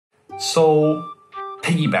So,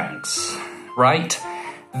 piggy banks, right?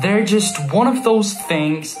 They're just one of those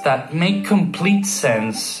things that make complete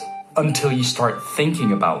sense until you start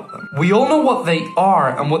thinking about them. We all know what they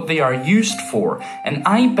are and what they are used for, and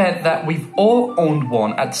I bet that we've all owned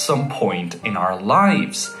one at some point in our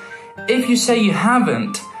lives. If you say you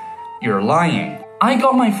haven't, you're lying. I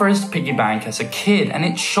got my first piggy bank as a kid, and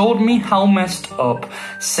it showed me how messed up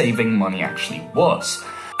saving money actually was.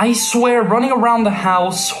 I swear, running around the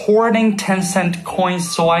house hoarding 10-cent coins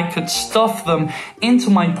so I could stuff them into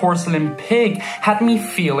my porcelain pig had me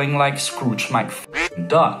feeling like Scrooge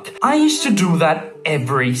McDuck. I used to do that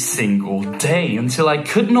every single day until I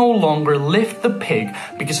could no longer lift the pig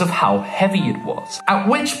because of how heavy it was. At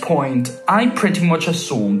which point, I pretty much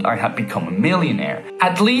assumed I had become a millionaire.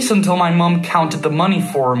 At least until my mom counted the money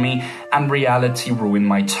for me and reality ruined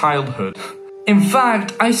my childhood. In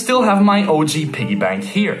fact, I still have my OG piggy bank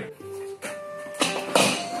here.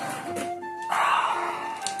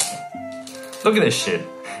 Look at this shit.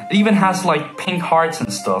 It even has like pink hearts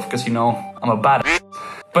and stuff, because you know, I'm a badass.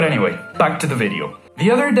 But anyway, back to the video.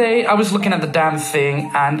 The other day, I was looking at the damn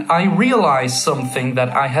thing and I realized something that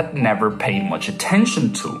I had never paid much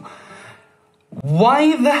attention to.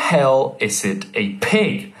 Why the hell is it a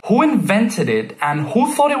pig? Who invented it and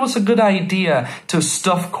who thought it was a good idea to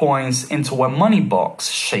stuff coins into a money box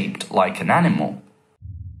shaped like an animal?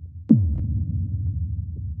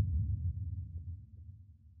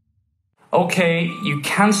 Okay, you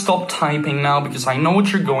can stop typing now because I know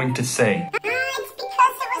what you're going to say. It's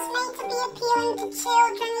because it was made to be appealing to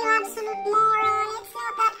children, you absolute moron. It's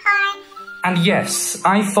not that hard. And yes,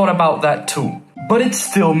 I thought about that too. But it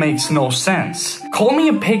still makes no sense. Call me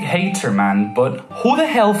a pig hater, man, but who the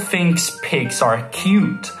hell thinks pigs are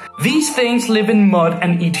cute? These things live in mud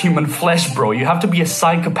and eat human flesh, bro. You have to be a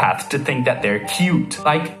psychopath to think that they're cute.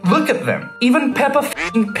 Like, look at them. Even Peppa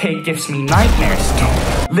f***ing Pig gives me nightmares too.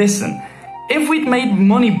 Listen, if we'd made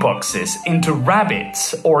money boxes into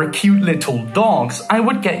rabbits or cute little dogs, I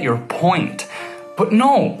would get your point. But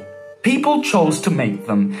no, people chose to make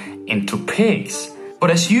them into pigs.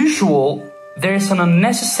 But as usual, there's an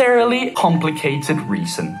unnecessarily complicated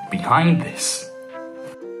reason behind this.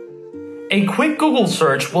 A quick Google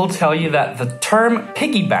search will tell you that the term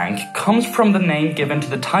piggy bank comes from the name given to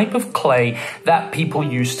the type of clay that people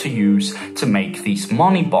used to use to make these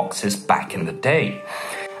money boxes back in the day.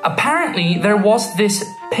 Apparently, there was this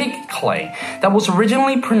pig clay that was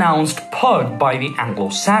originally pronounced pug by the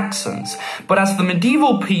Anglo-Saxons, but as the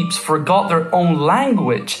medieval peeps forgot their own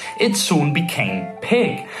language, it soon became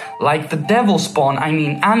pig, like the devil spawn,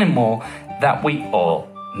 animal, that we all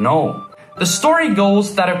know. The story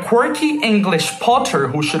goes that a quirky English potter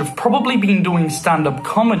who should have probably been doing stand-up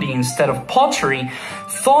comedy instead of pottery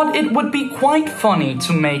thought it would be quite funny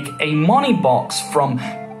to make a money box from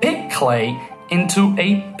pig clay into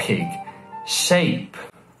a pig shape.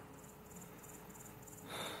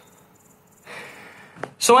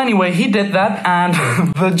 So anyway, he did that and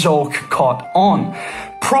the joke caught on.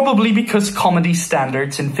 Probably because comedy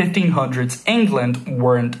standards in 1500s England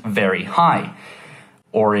weren't very high.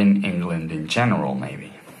 Or in England in general,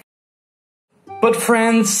 maybe. But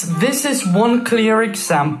friends, this is one clear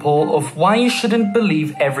example of why you shouldn't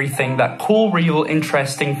believe everything that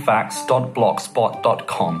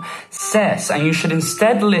coolrealinterestingfacts.blogspot.com says, and you should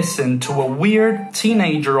instead listen to a weird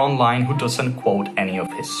teenager online who doesn't quote any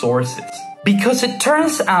of his sources. Because it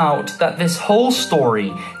turns out that this whole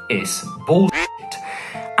story is bullshit.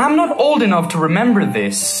 I'm not old enough to remember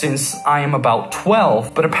this since I am about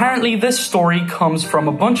 12, but apparently this story comes from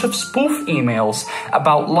a bunch of spoof emails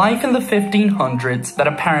about life in the 1500s that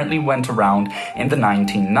apparently went around in the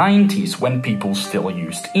 1990s when people still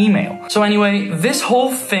used email. So anyway, this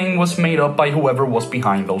whole thing was made up by whoever was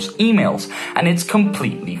behind those emails, and it's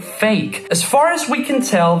completely fake. As far as we can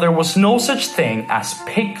tell, there was no such thing as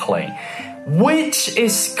pig clay. Which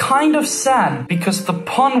is kind of sad because the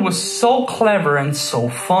pun was so clever and so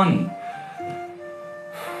funny.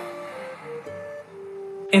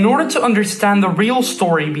 In order to understand the real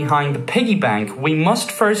story behind the piggy bank, we must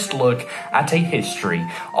first look at a history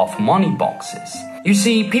of money boxes. You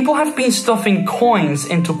see, people have been stuffing coins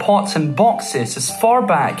into pots and boxes as far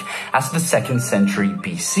back as the 2nd century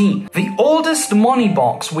BC. The oldest money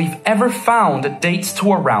box we've ever found dates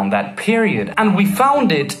to around that period, and we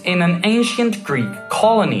found it in an ancient Greek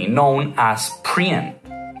colony known as Priene.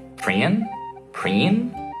 Priene?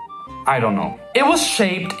 I don't know. It was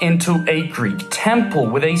shaped into a Greek temple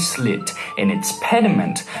with a slit in its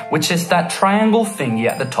pediment, which is that triangle thingy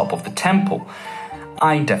at the top of the temple.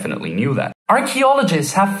 I definitely knew that.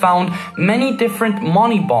 Archaeologists have found many different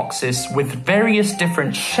money boxes with various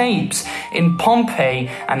different shapes in Pompeii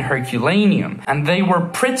and Herculaneum, and they were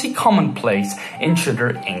pretty commonplace in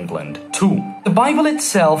Tudor England too. The Bible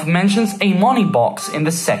itself mentions a money box in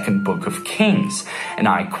the second book of Kings, and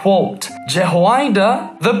I quote, "Jehoiada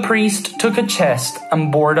the priest took a chest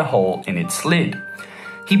and bored a hole in its lid.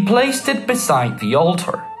 He placed it beside the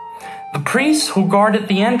altar. The priests who guarded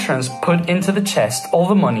the entrance put into the chest all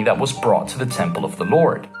the money that was brought to the temple of the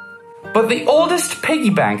Lord." But the oldest piggy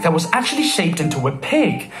bank that was actually shaped into a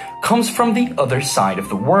pig comes from the other side of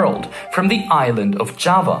the world, from the island of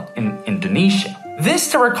Java in Indonesia.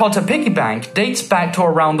 This terracotta piggy bank dates back to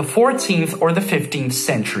around the 14th or the 15th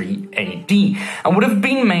century AD and would have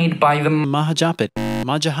been made by the Mahajapit,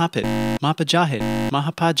 Majahapit, Mapajahit,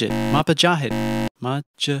 Mahapajit, Mapajahit,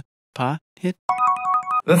 Majapahit.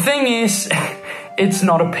 The thing is, it's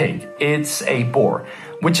not a pig, it's a boar,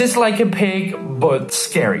 which is like a pig but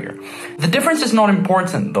scarier. The difference is not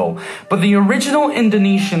important though, but the original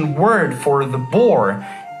Indonesian word for the boar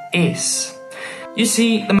is. You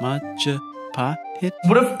see, the Majapahit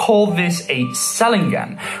would have called this a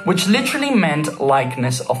salingan, which literally meant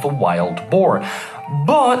likeness of a wild boar,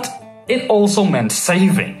 but it also meant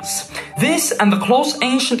savings. This and the close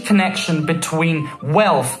ancient connection between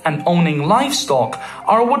wealth and owning livestock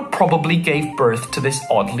are what probably gave birth to this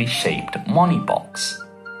oddly shaped money box.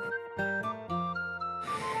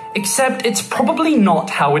 Except it's probably not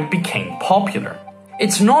how it became popular.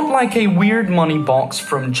 It's not like a weird money box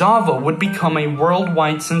from Java would become a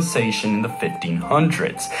worldwide sensation in the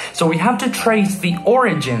 1500s, so we have to trace the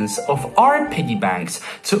origins of our piggy banks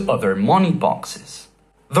to other money boxes.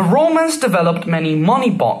 The Romans developed many money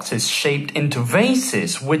boxes shaped into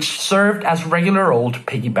vases, which served as regular old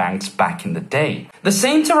piggy banks back in the day. The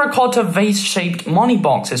same terracotta vase-shaped money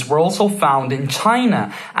boxes were also found in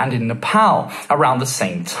China and in Nepal around the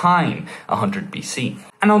same time, 100 BC.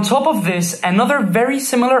 And on top of this, another very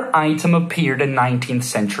similar item appeared in 19th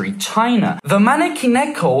century China. The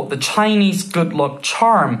manekineko, the Chinese good luck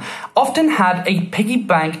charm, often had a piggy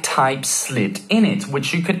bank type slit in it,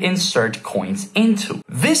 which you could insert coins into.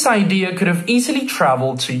 This idea could have easily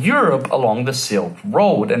traveled to Europe along the Silk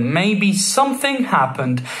Road, and maybe something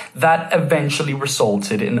happened that eventually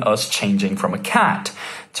resulted in us changing from a cat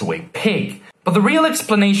to a pig. But the real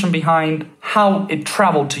explanation behind how it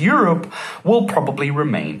traveled to Europe will probably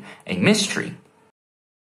remain a mystery.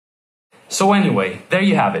 So anyway, there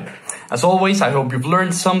you have it. As always, I hope you've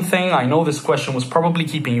learned something. I know this question was probably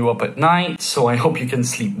keeping you up at night, so I hope you can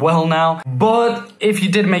sleep well now. But if you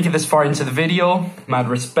did make it this far into the video, mad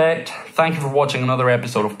respect. Thank you for watching another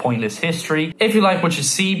episode of Pointless History. If you like what you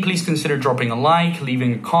see, please consider dropping a like,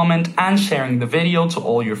 leaving a comment, and sharing the video to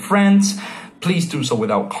all your friends. Please do so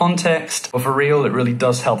without context, but for real, it really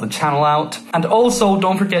does help the channel out. And also,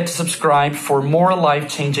 don't forget to subscribe for more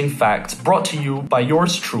life-changing facts brought to you by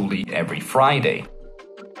yours truly every Friday.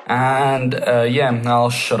 And yeah,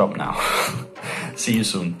 I'll shut up now. See you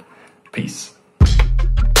soon. Peace.